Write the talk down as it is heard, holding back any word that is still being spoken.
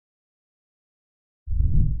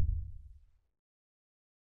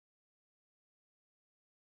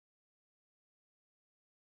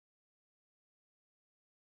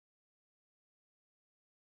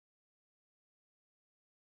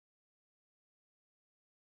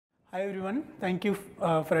Hi everyone, thank you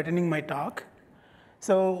for attending my talk.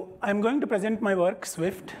 So I'm going to present my work,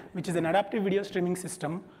 Swift, which is an adaptive video streaming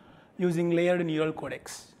system using layered neural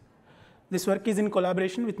codecs. This work is in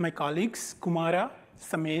collaboration with my colleagues, Kumara,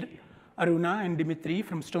 Samir, Aruna, and Dimitris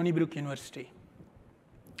from Stony, Brook University.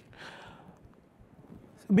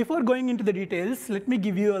 So before going into the details, let me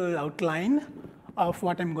give you a little outline of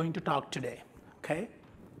what I'm going to talk today, okay?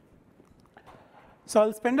 So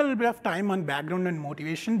I'll spend a little bit of time on background and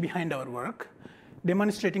motivation behind our work,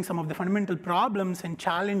 demonstrating some of the fundamental problems and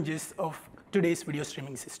challenges of today's video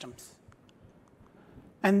streaming systems.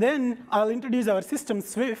 And then I'll introduce our system,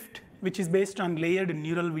 Swift, which is based on layered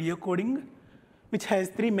neural video coding, which has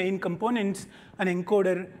three main components: an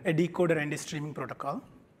encoder, a decoder, and a streaming protocol.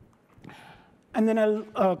 And then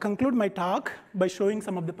I'll conclude my talk by showing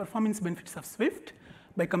some of the performance benefits of Swift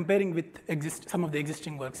by comparing with some of the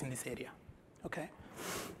existing works in this area. Okay.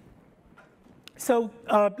 So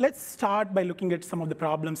let's start by looking at some of the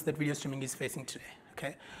problems that video streaming is facing today.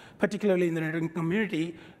 Okay. Particularly in the networking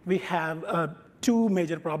community, we have two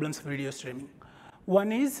major problems for video streaming.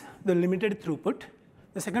 One is the limited throughput.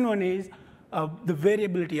 The second one is the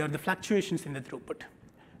variability or the fluctuations in the throughput.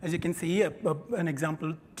 As you can see, an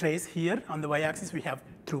example trace here. On the y-axis, we have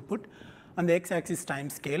throughput. On the x-axis, time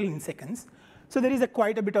scale in seconds. So there is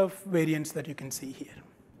quite a bit of variance that you can see here.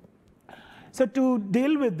 So to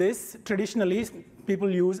deal with this, traditionally, people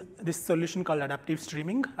use this solution called adaptive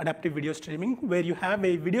video streaming, where you have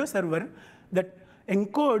a video server that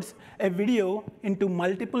encodes a video into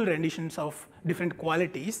multiple renditions of different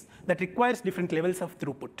qualities that requires different levels of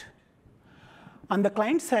throughput. On the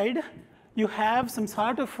client side, you have some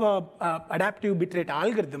sort of adaptive bitrate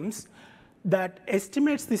algorithms that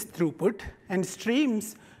estimates this throughput and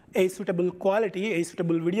streams a suitable quality, a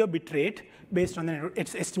suitable video bitrate based on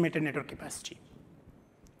its estimated network capacity.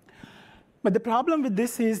 But the problem with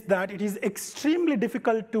this is that it is extremely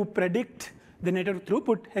difficult to predict the network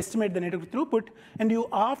throughput, estimate the network throughput, and you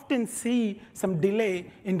often see some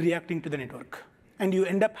delay in reacting to the network. And you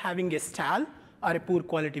end up having a stall or a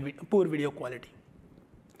poor video quality.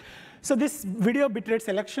 So this video bitrate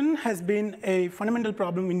selection has been a fundamental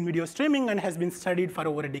problem in video streaming and has been studied for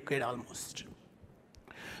over a decade almost.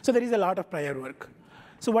 So there is a lot of prior work.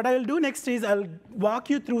 So what I will do next is I'll walk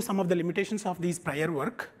you through some of the limitations of these prior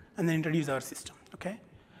work and then introduce our system, okay?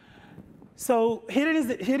 So here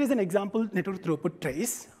is an example network throughput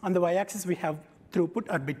trace. On the y-axis, we have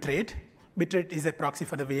throughput or bitrate. Bitrate is a proxy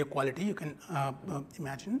for the video quality, you can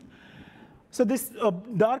imagine. So this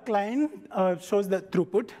dark line shows the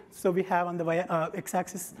throughput. So we have on the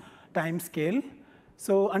x-axis time scale.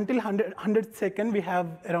 So until 100 seconds, we have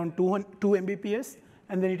around 2 Mbps.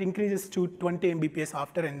 And then it increases to 20 Mbps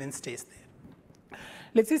after and then stays there.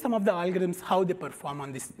 Let's see some of the algorithms, how they perform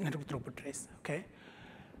on this network throughput trace, okay?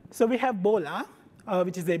 So we have BOLA,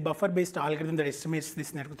 which is a buffer-based algorithm that estimates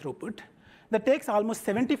this network throughput. That takes almost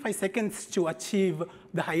 75 seconds to achieve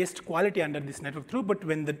the highest quality under this network throughput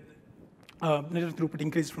when the network throughput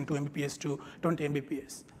increases from 2 Mbps to 20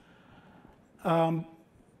 Mbps.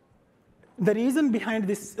 The reason behind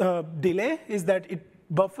this delay is that it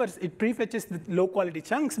prefetches the low quality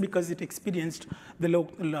chunks because it experienced the low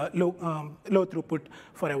throughput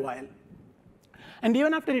for a while. And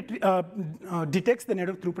even after it detects the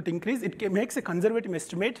network throughput increase, it makes a conservative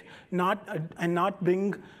estimate and not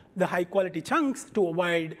bring the high quality chunks to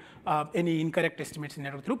avoid any incorrect estimates in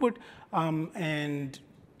network throughput and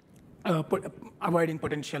avoiding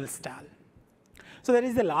potential stall. So there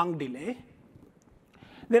is a long delay.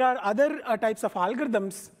 There are other types of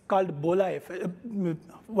algorithms called BOLA-FS.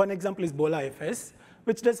 One example is BOLA-FS,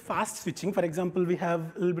 which does fast switching. For example, we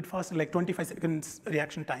have a little bit faster, like 25 seconds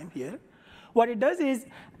reaction time here. What it does is,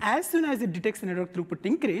 as soon as it detects the network throughput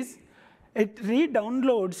increase, it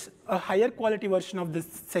re-downloads a higher quality version of the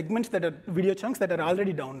segments that are video chunks that are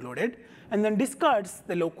already downloaded, and then discards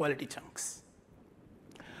the low quality chunks.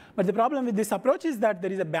 But the problem with this approach is that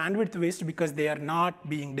there is a bandwidth waste because they are not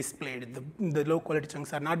being displayed. The low quality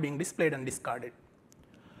chunks are not being displayed and discarded.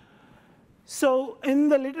 So in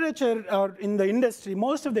the literature or in the industry,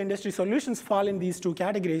 most of the industry solutions fall in these two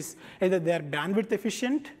categories. Either they are bandwidth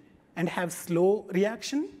efficient and have slow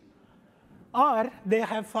reaction, or they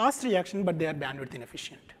have fast reaction, but they are bandwidth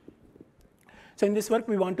inefficient. So in this work,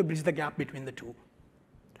 we want to bridge the gap between the two.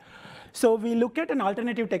 So we look at an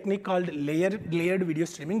alternative technique called layered video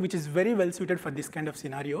streaming, which is very well suited for this kind of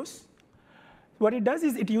scenarios. What it does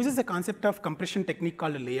is it uses a concept of compression technique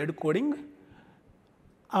called layered coding.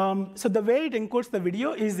 So the way it encodes the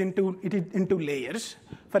video is into layers.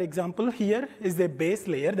 For example, here is a base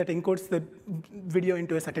layer that encodes the video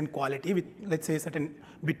into a certain quality with, let's say, a certain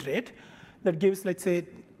bit rate that gives, let's say,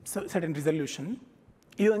 certain resolution,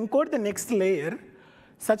 you encode the next layer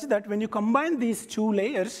such that when you combine these two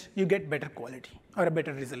layers, you get better quality or a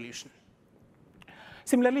better resolution.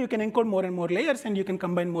 Similarly, you can encode more and more layers, and you can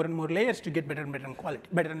combine more and more layers to get better and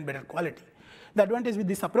better quality. The advantage with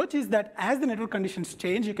this approach is that as the network conditions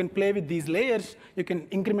change, you can play with these layers. You can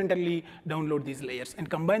incrementally download these layers and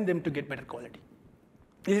combine them to get better quality.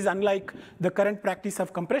 This is unlike the current practice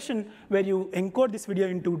of compression, where you encode this video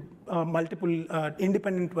into multiple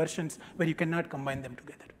independent versions where you cannot combine them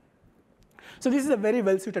together. So this is a very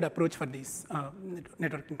well-suited approach for these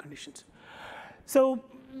networking conditions. So,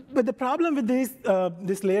 but the problem with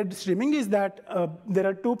this layered streaming is that there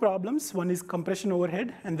are two problems. One is compression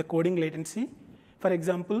overhead and the coding latency. For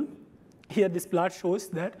example, here this plot shows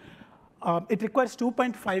that it requires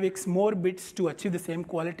 2.5x more bits to achieve the same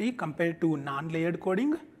quality compared to non-layered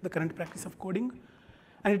coding, the current practice of coding.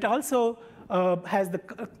 And it also has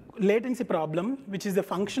the latency problem, which is the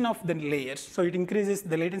function of the layers. So it increases,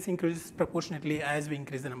 the latency increases proportionately as we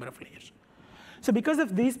increase the number of layers. So because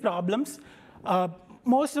of these problems,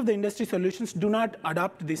 most of the industry solutions do not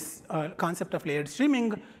adopt this concept of layered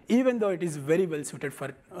streaming, even though it is very well suited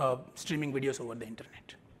for streaming videos over the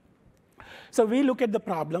internet. So we look at the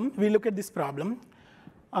problem, we look at this problem,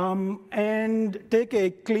 and take a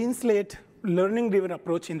clean slate learning-driven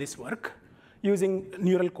approach in this work using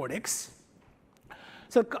neural codecs.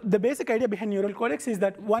 So the basic idea behind neural codecs is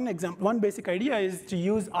that one basic idea is to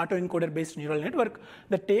use autoencoder-based neural network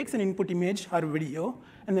that takes an input image or video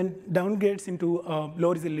and then downgrades into a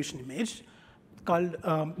low-resolution image called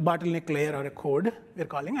bottleneck layer or a code, we're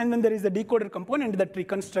calling. And then there is a decoder component that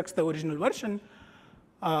reconstructs the original version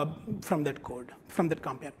from that code, from that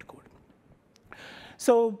compact code.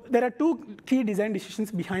 So there are two key design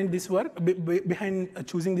decisions behind this work, behind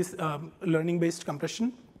choosing this learning-based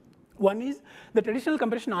compression. One is the traditional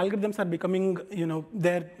compression algorithms are becoming,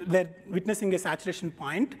 they're witnessing a saturation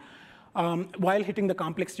point while hitting the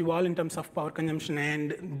complexity wall in terms of power consumption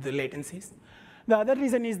and the latencies. The other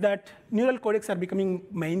reason is that neural codecs are becoming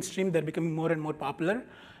mainstream. They're becoming more and more popular.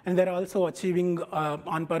 And they're also achieving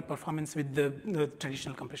on-par performance with the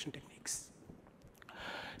traditional compression techniques.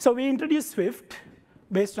 So we introduced Swift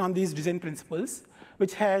based on these design principles,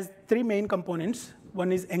 which has three main components.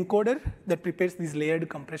 One is encoder that prepares these layered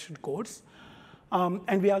compression codes.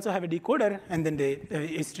 And we also have a decoder and then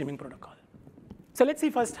a streaming protocol. So let's see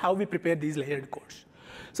first how we prepare these layered codes.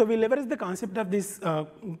 So we leverage the concept of these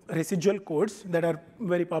residual codes that are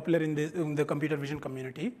very popular in the computer vision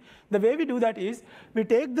community. The way we do that is we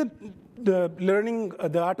take the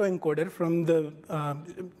autoencoder from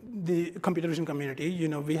the computer vision community.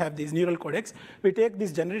 We have these neural codecs. We take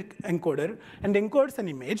this generic encoder and encodes an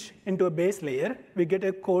image into a base layer. We get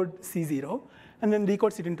a code C0 and then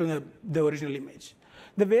decodes it into the original image.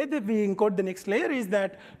 The way that we encode the next layer is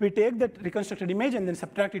that we take that reconstructed image and then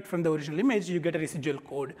subtract it from the original image. You get a residual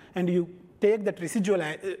code. And you take that residual,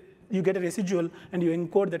 you get a residual, and you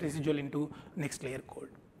encode that residual into next layer code.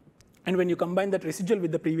 And when you combine that residual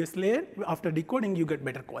with the previous layer, after decoding, you get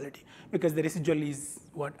better quality, because the residual is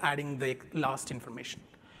what adding the last information.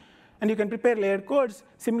 And you can prepare layered codes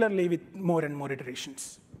similarly with more and more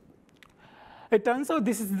iterations. It turns out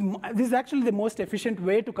this is actually the most efficient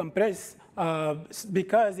way to compress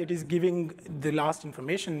because it is giving the last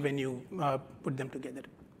information when you put them together.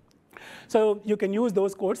 So you can use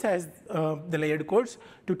those codes as the layered codes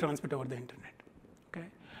to transmit over the internet. Okay.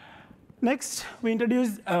 Next, we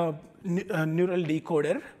introduce a neural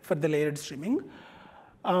decoder for the layered streaming.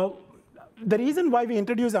 The reason why we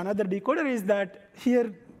introduce another decoder is that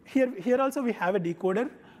here also we have a decoder.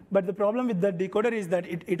 But the problem with that decoder is that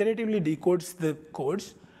it iteratively decodes the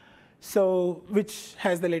codes, so which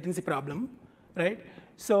has the latency problem, right?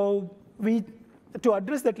 So to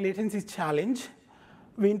address that latency challenge,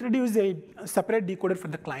 we introduce a separate decoder for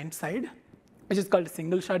the client side, which is called a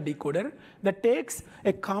single-shot decoder, that takes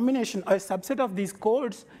a combination, a subset of these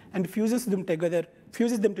codes, and fuses them together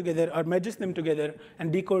or merges them together,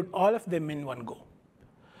 and decode all of them in one go.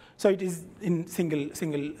 So it is in single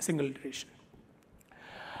iteration.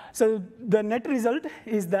 So the net result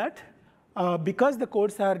is that because the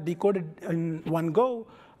codes are decoded in one go,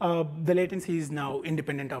 the latency is now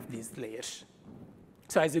independent of these layers.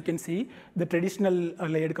 So as you can see, the traditional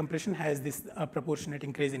layered compression has this proportionate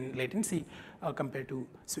increase in latency compared to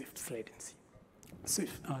Swift's latency,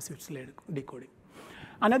 Swift's layered decoding.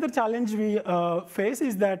 Another challenge we face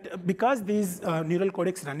is that because these neural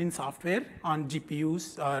codecs run in software on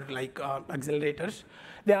GPUs or like accelerators,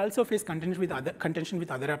 they also face contention with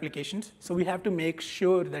other applications. So we have to make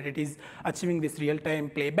sure that it is achieving this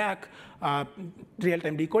real-time playback,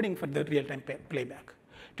 real-time decoding for the real-time playback.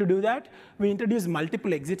 To do that, we introduce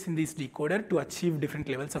multiple exits in this decoder to achieve different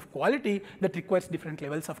levels of quality that requires different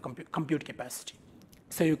levels of compute capacity.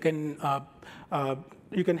 So you can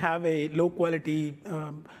have a low quality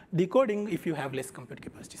decoding if you have less compute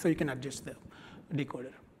capacity. So you can adjust the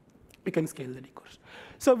decoder. You can scale the decoders.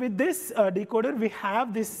 So with this decoder, we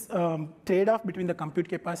have this trade-off between the compute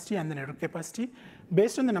capacity and the network capacity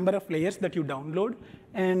based on the number of layers that you download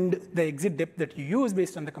and the exit depth that you use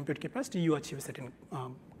based on the compute capacity, you achieve a certain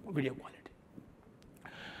video quality.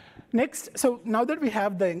 Next, so now that we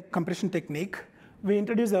have the compression technique, we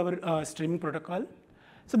introduce our streaming protocol.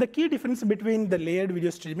 So the key difference between the layered video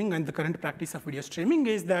streaming and the current practice of video streaming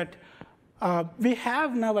is that we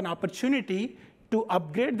have now an opportunity to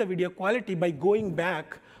upgrade the video quality by going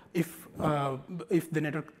back if the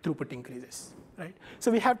network throughput increases, right?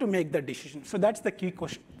 So we have to make that decision. So that's the key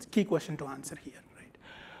question to answer here,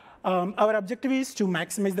 right? Our objective is to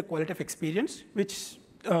maximize the quality of experience, which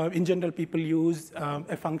in general people use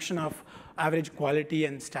a function of average quality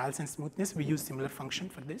and stalls and smoothness. We use similar function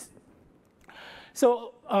for this.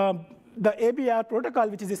 So the ABR protocol,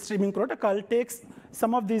 which is a streaming protocol, takes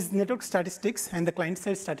some of these network statistics and the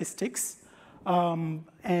client-side statistics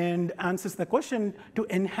and answers the question to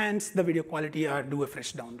enhance the video quality or do a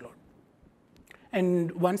fresh download.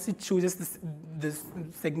 And once it chooses this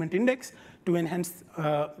segment index to enhance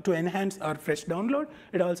our fresh download,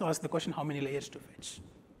 it also asks the question how many layers to fetch.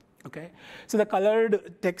 Okay? So the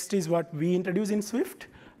colored text is what we introduce in Swift.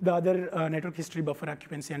 The other network history, buffer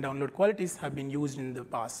occupancy, and download qualities have been used in the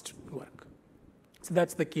past work. So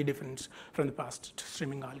that's the key difference from the past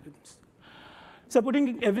streaming algorithms. So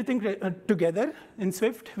putting everything together in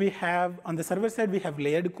Swift, we have, on the server side, we have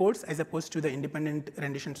layered codes as opposed to the independent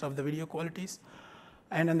renditions of the video qualities.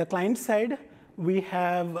 And on the client side, we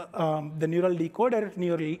have the neural decoder,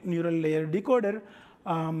 neural layer decoder,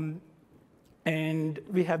 and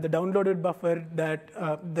we have the downloaded buffer that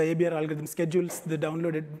the ABR algorithm schedules the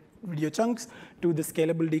downloaded video chunks to the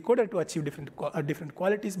scalable decoder to achieve different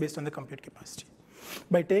qualities based on the compute capacity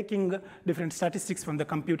by taking different statistics from the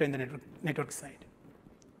compute and the network side.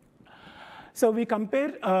 So we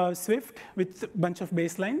compare Swift with a bunch of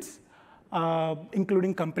baselines,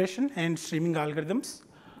 including compression and streaming algorithms.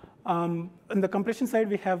 On the compression side,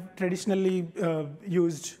 we have traditionally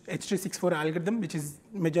used H.264 algorithm, which is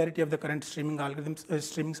majority of the current streaming algorithms,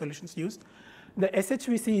 streaming solutions used. The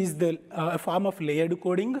SHVC is a form of layered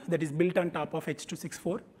coding that is built on top of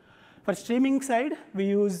H.264. For streaming side, we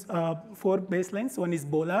use 4 baselines. One is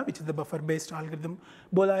BOLA, which is the buffer-based algorithm.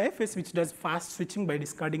 BOLA-FS, which does fast switching by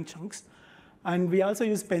discarding chunks. And we also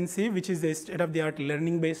use Pensive, which is a state-of-the-art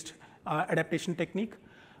learning-based adaptation technique.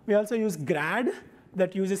 We also use GRAD,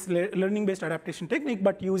 that uses learning-based adaptation technique,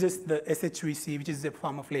 but uses the SHVC, which is a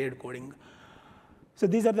form of layered coding. So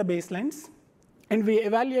these are the baselines. And we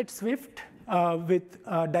evaluate Swift with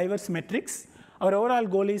diverse metrics. Our overall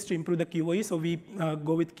goal is to improve the QoE, so we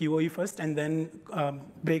go with QoE first and then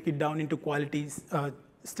break it down into qualities,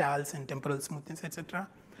 stalls, and temporal smoothness, etc.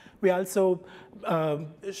 We also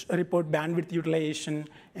report bandwidth utilization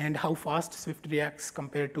and how fast Swift reacts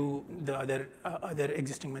compared to the other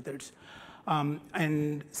existing methods.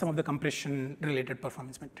 And some of the compression-related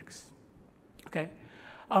performance metrics. Okay,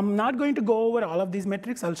 I'm not going to go over all of these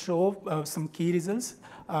metrics. I'll show some key results,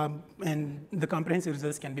 and the comprehensive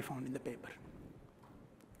results can be found in the paper.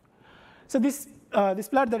 So this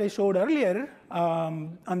plot that I showed earlier,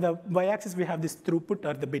 on the y-axis we have this throughput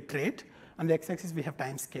or the bit rate. On the x-axis we have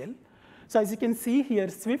time scale. So as you can see here,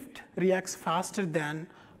 Swift reacts faster than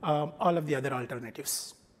all of the other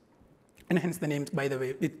alternatives. And hence the name, by the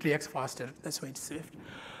way, it reacts faster. That's why it's Swift.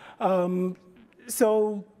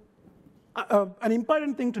 So an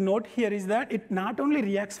important thing to note here is that it not only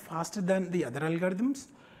reacts faster than the other algorithms,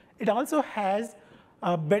 it also has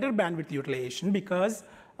better bandwidth utilization because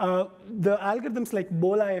the algorithms like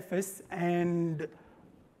BOLA-FS and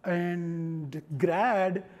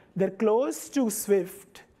GRAD, they're close to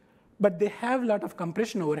Swift, but they have a lot of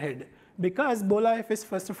compression overhead because BOLA-FS,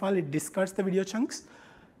 first of all, it discards the video chunks.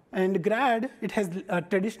 And GRAD, it has a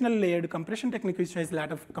traditional layered compression technique, which has a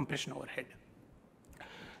lot of compression overhead.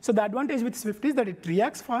 So the advantage with Swift is that it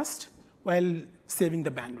reacts fast while saving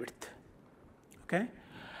the bandwidth. Okay?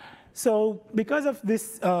 So because of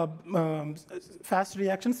this fast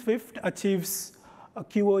reaction, Swift achieves a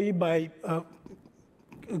QoE by,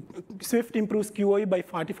 Swift improves QoE by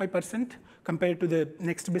 45% compared to the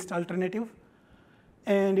next best alternative.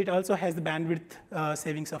 And it also has the bandwidth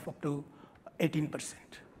savings of up to 18%.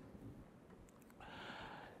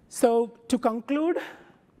 So to conclude,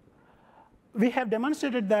 we have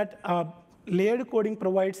demonstrated that layered coding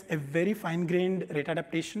provides a very fine-grained rate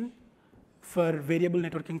adaptation for variable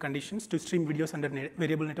networking conditions to stream videos under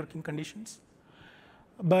variable networking conditions.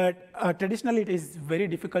 But traditionally, it is very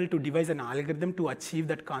difficult to devise an algorithm to achieve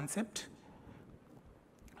that concept.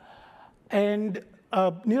 And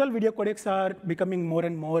neural video codecs are becoming more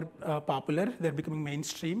and more popular. They're becoming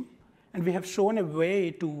mainstream. And we have shown a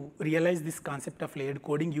way to realize this concept of layered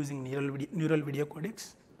coding using neural video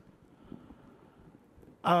codecs.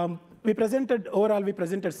 Overall, we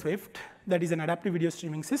presented Swift. That is an adaptive video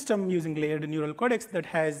streaming system using layered neural codecs that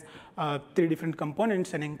has 3 different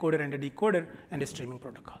components, an encoder and a decoder, and a streaming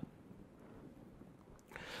protocol.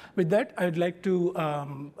 With that, I would like to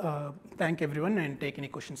thank everyone and take any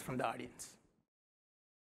questions from the audience.